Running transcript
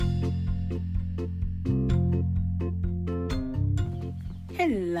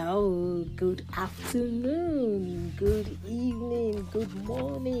Hello, good afternoon, good evening, good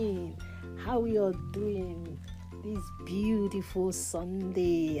morning. How you all doing this beautiful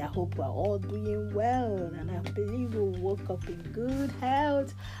Sunday? I hope we're all doing well, and I believe we woke up in good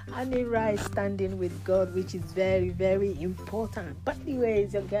health and a right standing with God, which is very, very important. But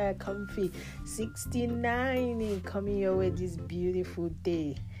anyways, your girl Comfy 69 in coming your way this beautiful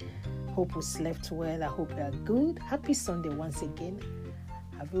day. Hope you slept well. I hope you are good. Happy Sunday once again.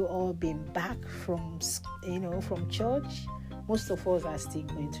 Have you all been back from church? Most of us are still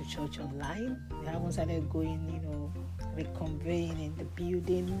going to church online. We haven't started going, reconveying in the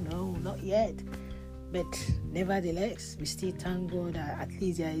building. No, not yet. But nevertheless, we still thank God that at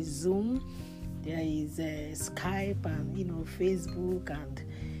least there is Zoom, there is Skype and, Facebook and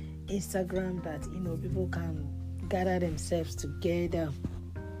Instagram that, people can gather themselves together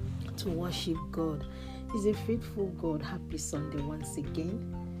to worship God. He's a faithful God. Happy Sunday once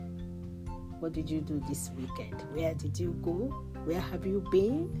again. What did you do this weekend? Where did you go? Where have you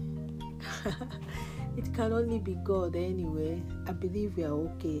been? It can only be God anyway. I believe we are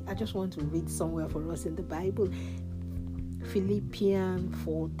okay. I just want to read somewhere for us in the Bible. Philippians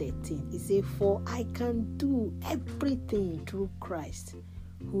 4:13. It says, "For I can do everything through Christ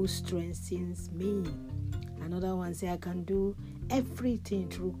who strengthens me." Another one says, "I can do everything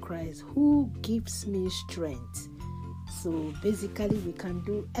through Christ who gives me strength." So basically, we can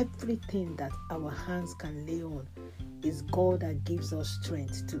do everything that our hands can lay on. It's God that gives us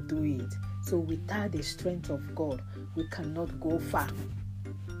strength to do it. So without the strength of God, we cannot go far.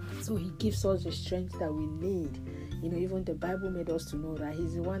 So He gives us the strength that we need. Even the Bible made us to know that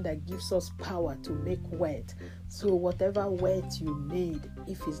He's the one that gives us power to make wealth. So whatever wealth you made,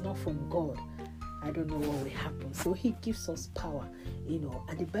 if it's not from God, I don't know what will happen. So He gives us power,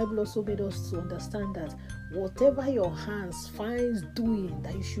 and the Bible also made us to understand that whatever your hands finds doing,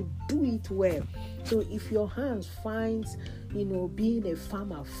 that you should do it well. So if your hands finds, being a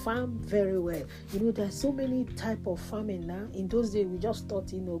farmer, farm very well. There's so many type of farming now. In those days, we just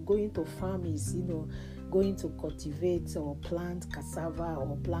thought, going to farm is, going to cultivate or plant cassava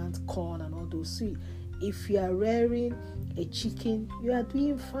or plant corn and all those sweet. If you are rearing a chicken, you are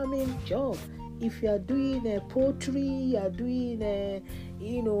doing farming job. If you are doing poultry, you are doing,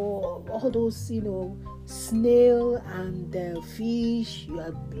 all those, snail and fish, you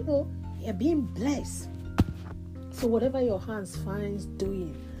are being blessed. So whatever your hands finds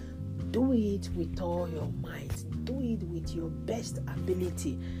doing, do it with all your might. Do it with your best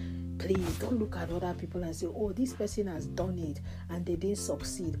ability. Please don't look at other people and say, "Oh, this person has done it and they didn't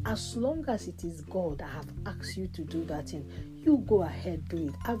succeed." As long as it is God that have asked you to do that thing, you go ahead, do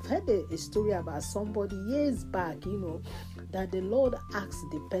it. I've heard a story about somebody years back, that the Lord asked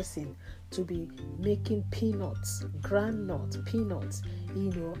the person to be making peanuts, groundnut peanuts,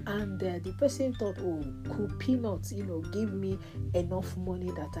 and the person thought, "Oh, could peanuts, give me enough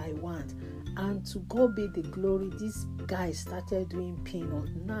money that I want?" And to God be the glory, this guy started doing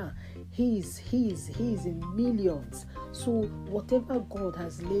peanuts. Now he's in millions. So whatever God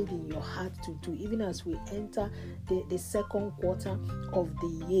has laid in your heart to do, even as we enter the second quarter of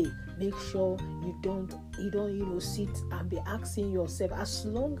the year, make sure you don't sit and be asking yourself, as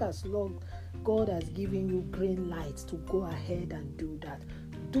long as God has given you green light to go ahead and do that,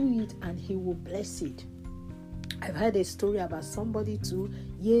 do it and He will bless it. I've heard a story about somebody too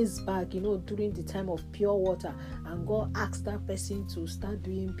years back, during the time of pure water, and God asked that person to start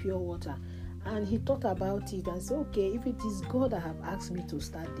doing pure water. And he thought about it and said, "Okay, if it is God that have asked me to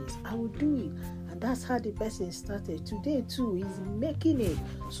start this, I will do it." And that's how the person started. Today too, he's making it.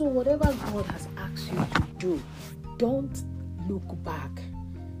 So whatever God has asked you to do, don't look back.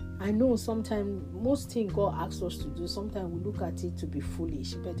 I know sometimes most things God asks us to do, sometimes we look at it to be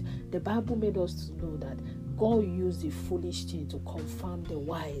foolish, but the Bible made us to know that God used the foolish thing to confirm the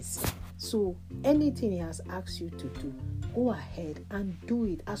wise. So anything He has asked you to do, go ahead and do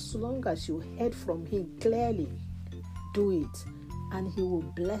it. As long as you heard from Him clearly, do it, and He will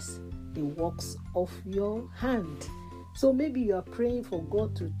bless the works of your hand. So maybe you are praying for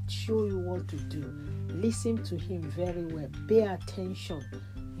God to show you what to do. Listen to Him very well. Pay attention.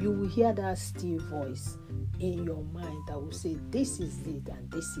 You will hear that still voice in your mind that will say, "This is it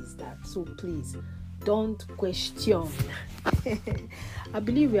and this is that." So please, don't question. I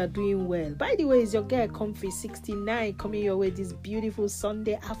believe we are doing well. By the way, it's your girl Comfy 69 coming your way this beautiful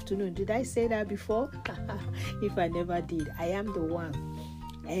Sunday afternoon. Did I say that before? If I never did, I am the one.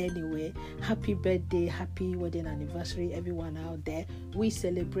 Anyway, happy birthday, happy wedding anniversary, everyone out there. We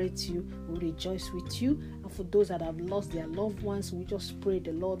celebrate you, we rejoice with you. And for those that have lost their loved ones, we just pray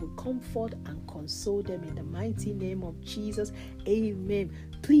the Lord will comfort and console them in the mighty name of Jesus. Amen.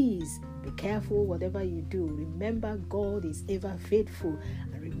 Please be careful whatever you do. Remember, God is ever faithful.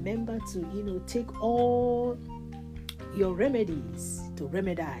 And remember to, take all your remedies to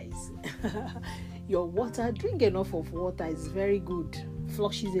remedize. Your water, drink enough of water, is very good.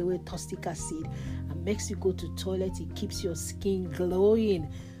 Flushes away toxic acid and makes you go to toilet. It keeps your skin glowing.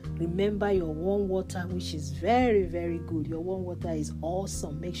 Remember your warm water, which is very, very good. Your warm water is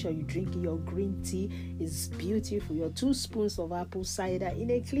awesome. Make sure you drink your green tea. It's beautiful. Your 2 spoons of apple cider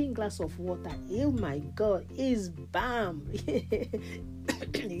in a clean glass of water. Oh my God, it's bam.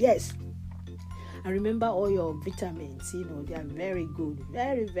 Yes. And remember all your vitamins, they are very good.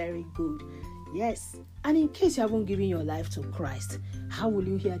 Very, very good. Yes. And in case you haven't given your life to Christ, how will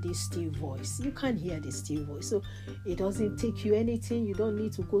you hear this still voice? You can't hear this still voice. So it doesn't take you anything. You don't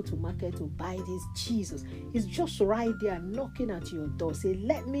need to go to market to buy this Jesus. It's just right there knocking at your door. Say,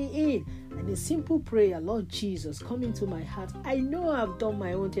 let me in. And a simple prayer, Lord Jesus, come into my heart. I know I've done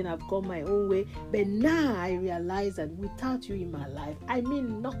my own thing. I've gone my own way. But now I realize that without you in my life, I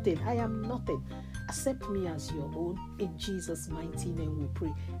mean nothing. I am nothing. Accept me as your own. In Jesus' mighty name we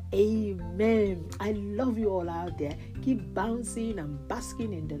pray. Amen. I love you all out there. Keep bouncing and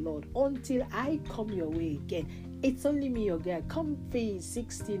basking in the Lord until I come your way again. It's only me, your girl, Comfy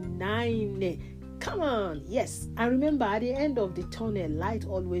 69. Come on. Yes. And remember, at the end of the tunnel, light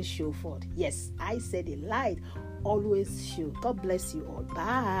always show forth. Yes, I said it. Light always show. God bless you all.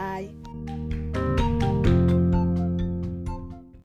 Bye.